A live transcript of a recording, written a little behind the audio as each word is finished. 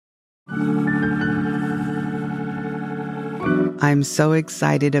I'm so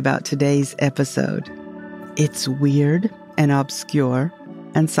excited about today's episode. It's weird and obscure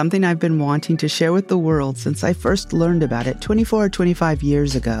and something I've been wanting to share with the world since I first learned about it 24 or 25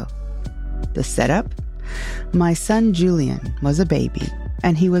 years ago. The setup? My son Julian was a baby,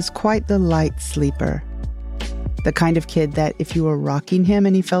 and he was quite the light sleeper. The kind of kid that if you were rocking him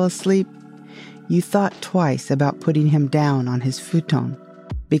and he fell asleep, you thought twice about putting him down on his futon,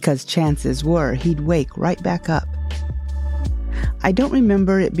 because chances were he'd wake right back up. I don't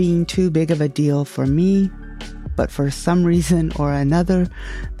remember it being too big of a deal for me, but for some reason or another,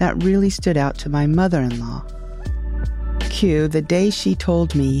 that really stood out to my mother-in-law. Cue the day she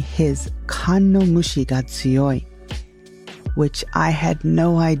told me his kan no mushi ga tsuyoi, which I had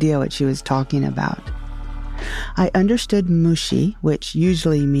no idea what she was talking about. I understood mushi, which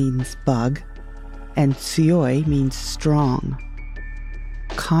usually means bug, and tsuyoi means strong.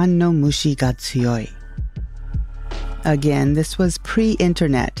 Kan no mushi ga tsuyoi. Again, this was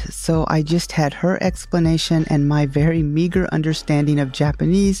pre-internet, so I just had her explanation and my very meager understanding of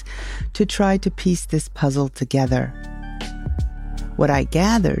Japanese to try to piece this puzzle together. What I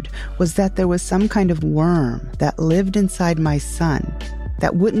gathered was that there was some kind of worm that lived inside my son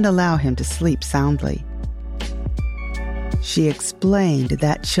that wouldn't allow him to sleep soundly. She explained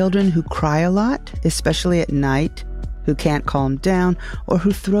that children who cry a lot, especially at night, who can't calm down, or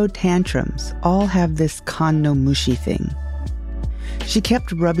who throw tantrums, all have this kan no mushi thing. She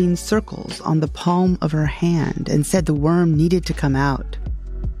kept rubbing circles on the palm of her hand and said the worm needed to come out.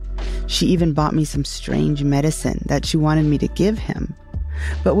 She even bought me some strange medicine that she wanted me to give him,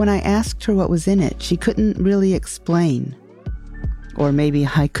 but when I asked her what was in it, she couldn't really explain. Or maybe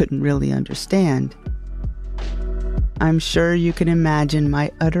I couldn't really understand. I'm sure you can imagine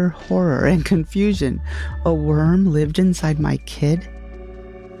my utter horror and confusion. A worm lived inside my kid?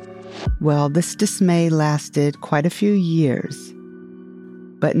 Well, this dismay lasted quite a few years.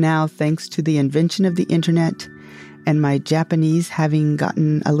 But now, thanks to the invention of the internet and my Japanese having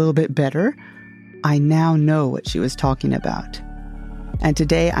gotten a little bit better, I now know what she was talking about. And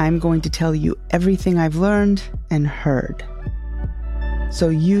today I'm going to tell you everything I've learned and heard, so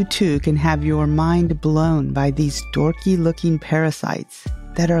you too can have your mind blown by these dorky-looking parasites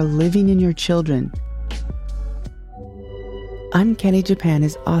that are living in your children. Uncanny Japan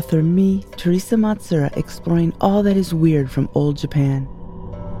is author me, Teresa Matsura, exploring all that is weird from old Japan.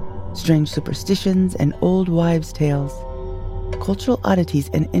 Strange superstitions and old wives' tales, cultural oddities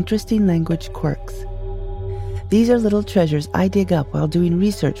and interesting language quirks. These are little treasures I dig up while doing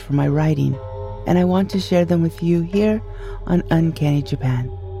research for my writing, and I want to share them with you here on Uncanny Japan.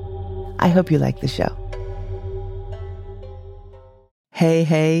 I hope you like the show.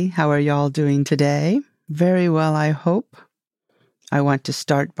 Hey, how are y'all doing today? Very well, I hope. I want to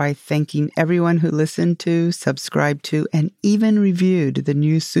start by thanking everyone who listened to, subscribed to, and even reviewed the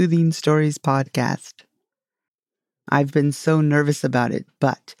new Soothing Stories podcast. I've been so nervous about it,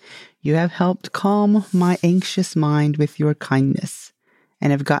 but you have helped calm my anxious mind with your kindness,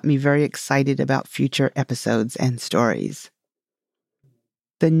 and have got me very excited about future episodes and stories.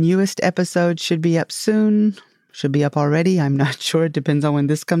 The newest episode should be up soon, should be up already, I'm not sure, it depends on when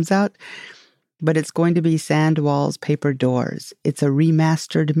this comes out, but it's going to be Sand Walls Paper Doors. It's a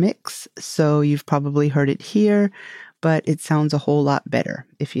remastered mix, so you've probably heard it here, but it sounds a whole lot better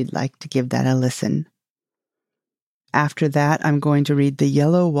if you'd like to give that a listen. After that, I'm going to read The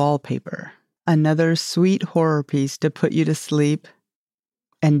Yellow Wallpaper, another sweet horror piece to put you to sleep.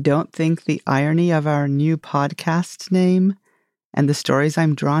 And don't think the irony of our new podcast name and the stories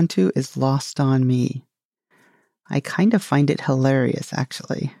I'm drawn to is lost on me. I kind of find it hilarious,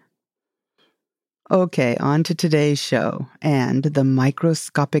 actually. Okay, on to today's show and the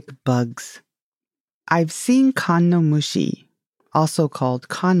microscopic bugs. I've seen kan no mushi, also called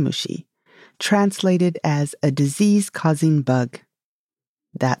kanmushi, translated as a disease-causing bug.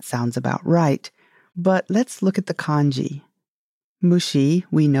 That sounds about right, but let's look at the kanji. Mushi,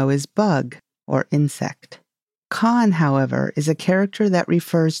 we know, is bug or insect. Kan, however, is a character that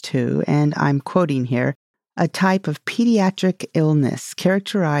refers to, and I'm quoting here, a type of pediatric illness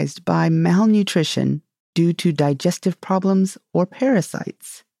characterized by malnutrition due to digestive problems or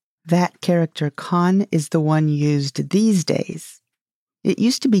parasites. That character kan is the one used these days. It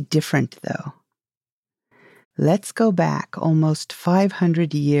used to be different, though. Let's go back almost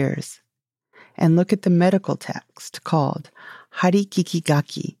 500 years and look at the medical text called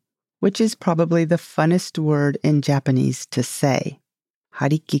Harikikigaki, which is probably the funnest word in Japanese to say.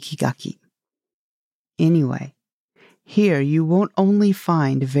 Harikikigaki. Anyway, here you won't only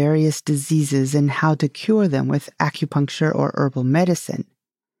find various diseases and how to cure them with acupuncture or herbal medicine.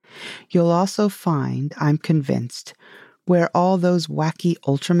 You'll also find, I'm convinced, where all those wacky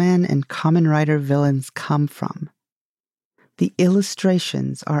Ultraman and Kamen Rider villains come from. The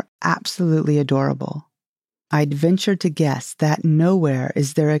illustrations are absolutely adorable. I'd venture to guess that nowhere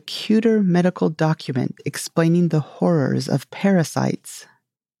is there a cuter medical document explaining the horrors of parasites.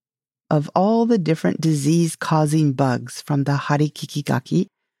 Of all the different disease-causing bugs from the Harikikigaki,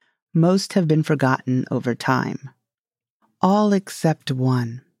 most have been forgotten over time. All except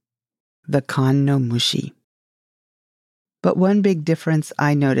one, the Kan no Mushi. But one big difference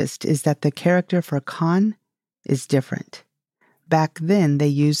I noticed is that the character for Kan is different. Back then, they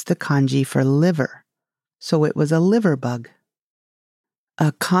used the kanji for liver, so it was a liver bug.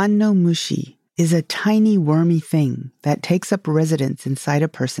 A Kan no Mushi is a tiny wormy thing that takes up residence inside a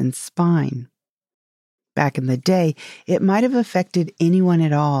person's spine. Back in the day, it might have affected anyone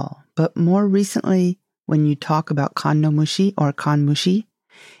at all, but more recently, when you talk about Kan no Mushi or Kan Mushi,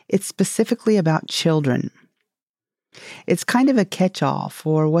 it's specifically about children. It's kind of a catch-all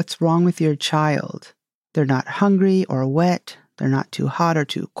for what's wrong with your child. They're not hungry or wet, they're not too hot or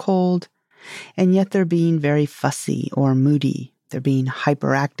too cold, and yet they're being very fussy or moody. They're being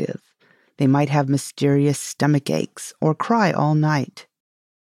hyperactive. They might have mysterious stomach aches or cry all night.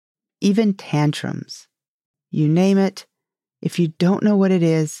 Even tantrums. You name it, if you don't know what it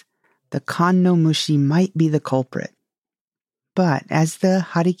is, the Kan no Mushi might be the culprit. But as the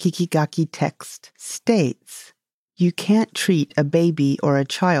Harikikigaki text states, you can't treat a baby or a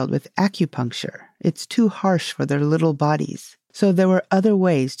child with acupuncture. It's too harsh for their little bodies. So there were other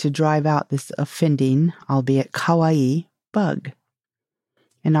ways to drive out this offending, albeit kawaii, bug.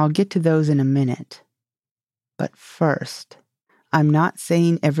 And I'll get to those in a minute. But first, I'm not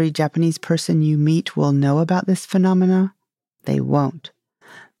saying every Japanese person you meet will know about this phenomena. They won't.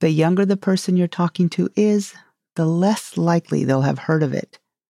 The younger the person you're talking to is, the less likely they'll have heard of it.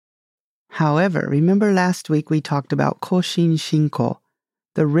 However, remember last week we talked about Koshin Shinko,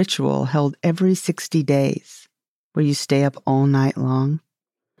 the ritual held every 60 days, where you stay up all night long?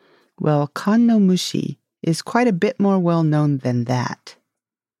 Well, Kan no Mushi is quite a bit more well-known than that.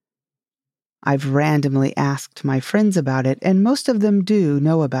 I've randomly asked my friends about it, and most of them do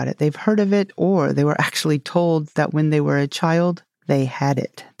know about it. They've heard of it, or they were actually told that when they were a child, they had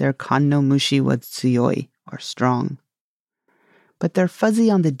it. Their Kan no Mushi was tsuyoi, or strong. But they're fuzzy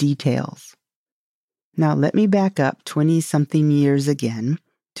on the details. Now let me back up 20-something years again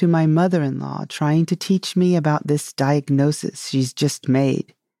to my mother-in-law trying to teach me about this diagnosis she's just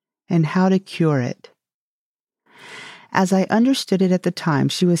made and how to cure it. As I understood it at the time,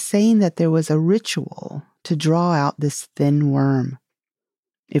 she was saying that there was a ritual to draw out this thin worm.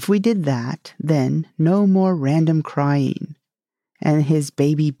 If we did that, then no more random crying, and his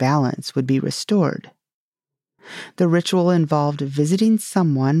baby balance would be restored. The ritual involved visiting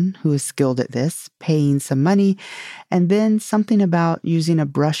someone who is skilled at this, paying some money, and then something about using a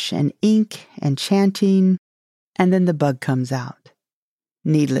brush and ink and chanting, and then the bug comes out.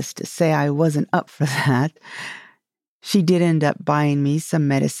 Needless to say, I wasn't up for that. She did end up buying me some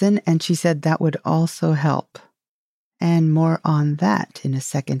medicine, and she said that would also help. And more on that in a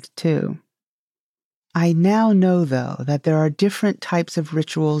second, too. I now know, though, that there are different types of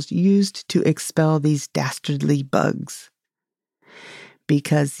rituals used to expel these dastardly bugs.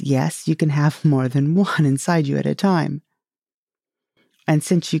 Because, yes, you can have more than one inside you at a time. And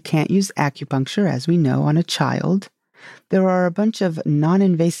since you can't use acupuncture, as we know, on a child, there are a bunch of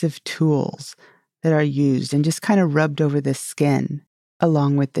non-invasive tools that are used and just kind of rubbed over the skin,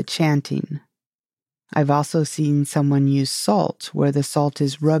 along with the chanting. I've also seen someone use salt, where the salt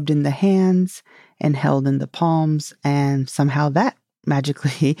is rubbed in the hands and held in the palms, and somehow that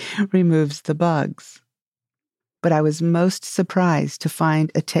magically removes the bugs. But I was most surprised to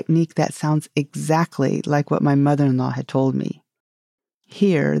find a technique that sounds exactly like what my mother-in-law had told me.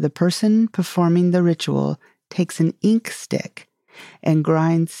 Here, the person performing the ritual takes an ink stick and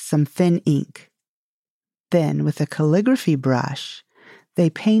grinds some thin ink. Then, with a calligraphy brush, they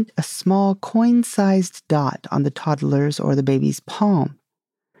paint a small coin-sized dot on the toddler's or the baby's palm.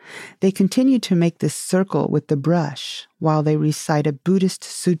 They continue to make this circle with the brush while they recite a Buddhist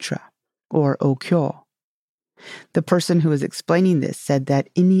sutra, or okyo. The person who was explaining this said that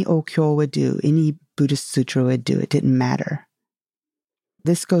any okyo would do, any Buddhist sutra would do, it didn't matter.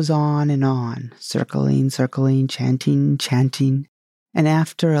 This goes on, circling, chanting. And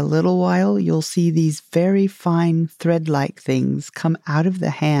after a little while, you'll see these very fine thread-like things come out of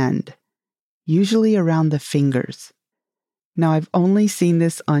the hand, usually around the fingers. Now, I've only seen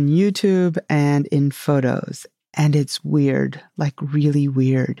this on YouTube and in photos, and it's weird, like really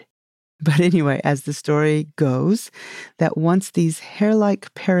weird. But anyway, as the story goes, that once these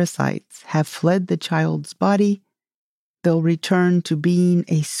hair-like parasites have fled the child's body, they'll return to being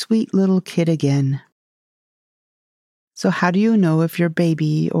a sweet little kid again. So how do you know if your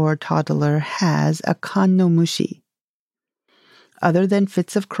baby or toddler has a kan no mushi? Other than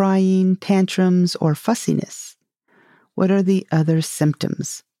fits of crying, tantrums, or fussiness, what are the other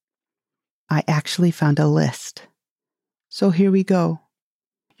symptoms? I actually found a list. So here we go.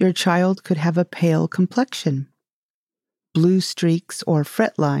 Your child could have a pale complexion, blue streaks or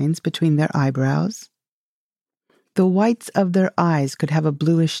fret lines between their eyebrows. The whites of their eyes could have a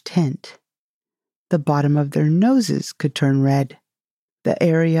bluish tint. The bottom of their noses could turn red. The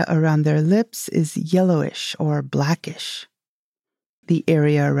area around their lips is yellowish or blackish. The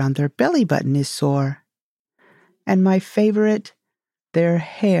area around their belly button is sore. And my favorite, their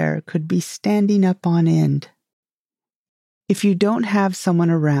hair could be standing up on end. If you don't have someone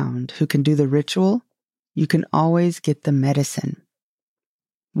around who can do the ritual, you can always get the medicine.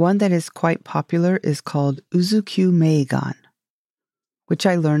 One that is quite popular is called Uzukyu Meigan, which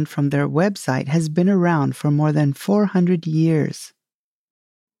I learned from their website has been around for more than 400 years.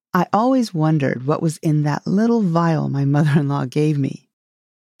 I always wondered what was in that little vial my mother-in-law gave me.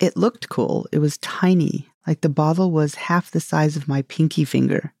 It looked cool. It was tiny, like the bottle was half the size of my pinky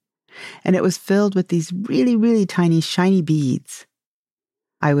finger, and it was filled with these really, really tiny, shiny beads.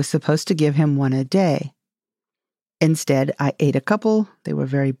 I was supposed to give him one a day. Instead, I ate a couple. They were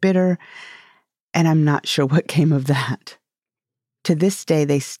very bitter, and I'm not sure what came of that. To this day,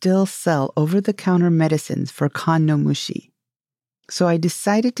 they still sell over-the-counter medicines for kan no mushi. So I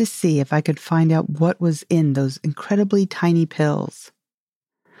decided to see if I could find out what was in those incredibly tiny pills.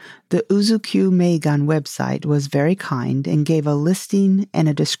 The Uzukyu Meigan website was very kind and gave a listing and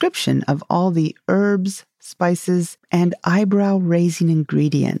a description of all the herbs, spices, and eyebrow-raising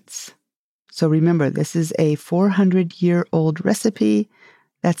ingredients. So remember, this is a 400-year-old recipe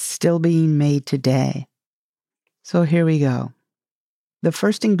that's still being made today. So here we go. The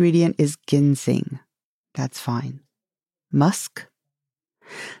first ingredient is ginseng. That's fine. Musk.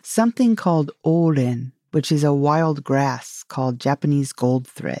 Something called oren, which is a wild grass called Japanese gold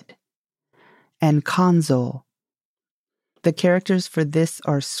thread. And kanzo. The characters for this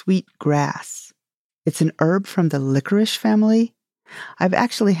are sweet grass. It's an herb from the licorice family. I've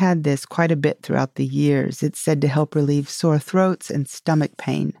actually had this quite a bit throughout the years. It's said to help relieve sore throats and stomach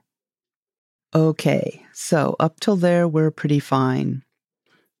pain. Okay, so up till there, we're pretty fine.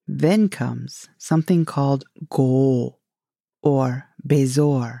 Then comes something called go or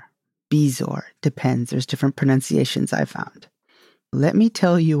bezor. Bezor, depends. There's different pronunciations I found. Let me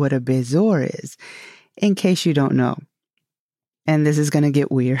tell you what a bezor is, in case you don't know. And this is going to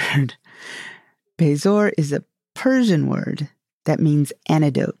get weird. Bezor is a Persian word that means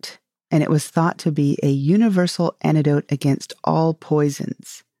antidote, and it was thought to be a universal antidote against all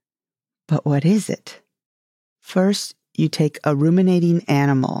poisons. But what is it? First, you take a ruminating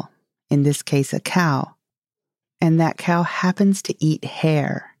animal, in this case a cow, and that cow happens to eat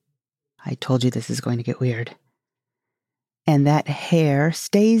hair. I told you this is going to get weird. And that hair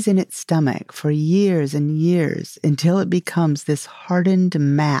stays in its stomach for years and years until it becomes this hardened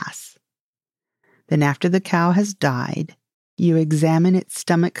mass. Then after the cow has died, you examine its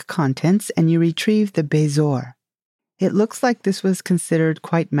stomach contents and you retrieve the bezor. It looks like this was considered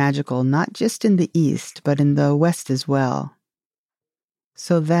quite magical, not just in the East, but in the West as well.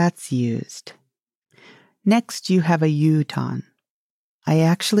 So that's used. Next, you have a yutan. I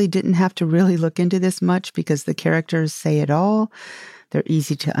actually didn't have to really look into this much because the characters say it all. They're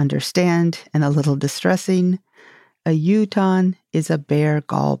easy to understand and a little distressing. A yutan is a bare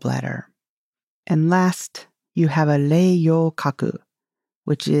gallbladder. And last, you have a reiyokaku,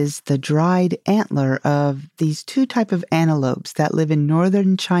 which is the dried antler of these two types of antelopes that live in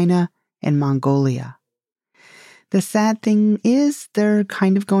northern China and Mongolia. The sad thing is they're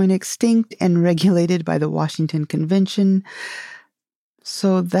kind of going extinct and regulated by the Washington Convention.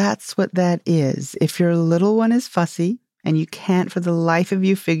 So that's what that is. If your little one is fussy and you can't for the life of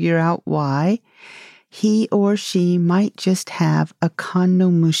you figure out why, he or she might just have a kan no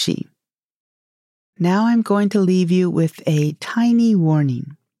mushi. Now I'm going to leave you with a tiny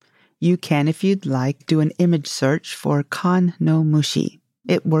warning. You can, if you'd like, do an image search for kan no mushi.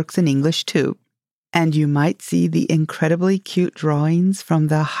 It works in English too. And you might see the incredibly cute drawings from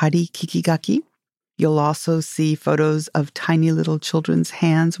the Hari Kikigaki. You'll also see photos of tiny little children's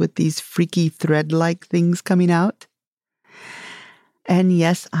hands with these freaky thread-like things coming out. And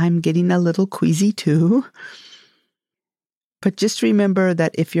yes, I'm getting a little queasy too. But just remember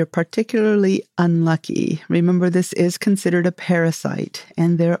that if you're particularly unlucky, remember this is considered a parasite,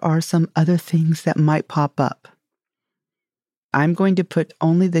 and there are some other things that might pop up. I'm going to put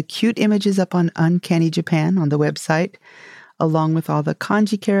only the cute images up on Uncanny Japan on the website, along with all the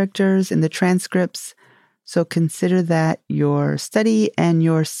kanji characters and the transcripts. So consider that your study and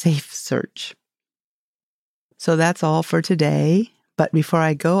your safe search. So that's all for today. But before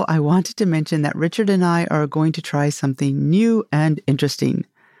I go, I wanted to mention that Richard and I are going to try something new and interesting.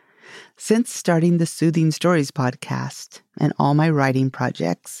 Since starting the Soothing Stories podcast and all my writing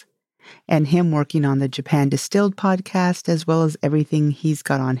projects, and him working on the Japan Distilled podcast, as well as everything he's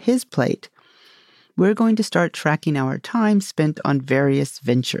got on his plate, we're going to start tracking our time spent on various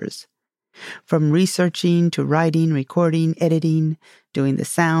ventures. From researching to writing, recording, editing, doing the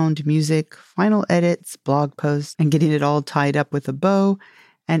sound, music, final edits, blog posts, and getting it all tied up with a bow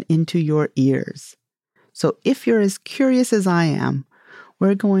and into your ears. So if you're as curious as I am,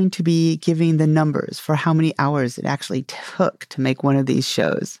 we're going to be giving the numbers for how many hours it actually took to make one of these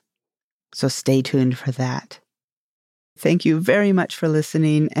shows. So stay tuned for that. Thank you very much for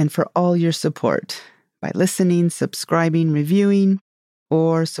listening and for all your support by listening, subscribing, reviewing,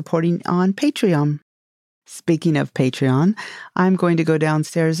 or supporting on Patreon. Speaking of Patreon, I'm going to go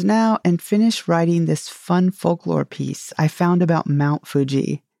downstairs now and finish writing this fun folklore piece I found about Mount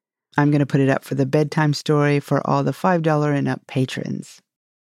Fuji. I'm going to put it up for the bedtime story for all the $5 and up patrons.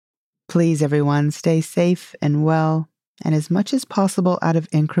 Please, everyone, stay safe and well, and as much as possible out of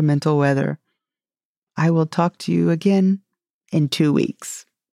incremental weather. I will talk to you again in 2 weeks.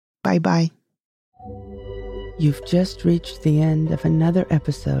 Bye-bye. You've just reached the end of another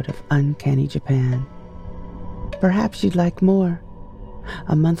episode of Uncanny Japan. Perhaps you'd like more.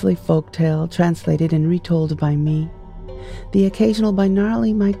 A monthly folktale translated and retold by me. The occasional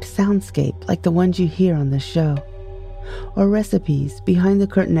binaurally mic'd soundscape like the ones you hear on this show. Or recipes,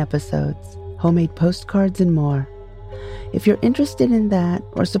 behind-the-curtain episodes, homemade postcards, and more. If you're interested in that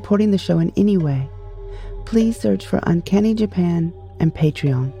or supporting the show in any way, please search for Uncanny Japan and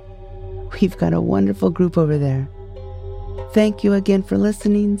Patreon. We've got a wonderful group over there. Thank you again for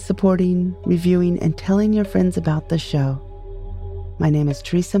listening, supporting, reviewing, and telling your friends about the show. My name is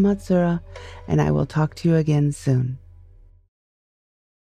Teresa Matsura, and I will talk to you again soon.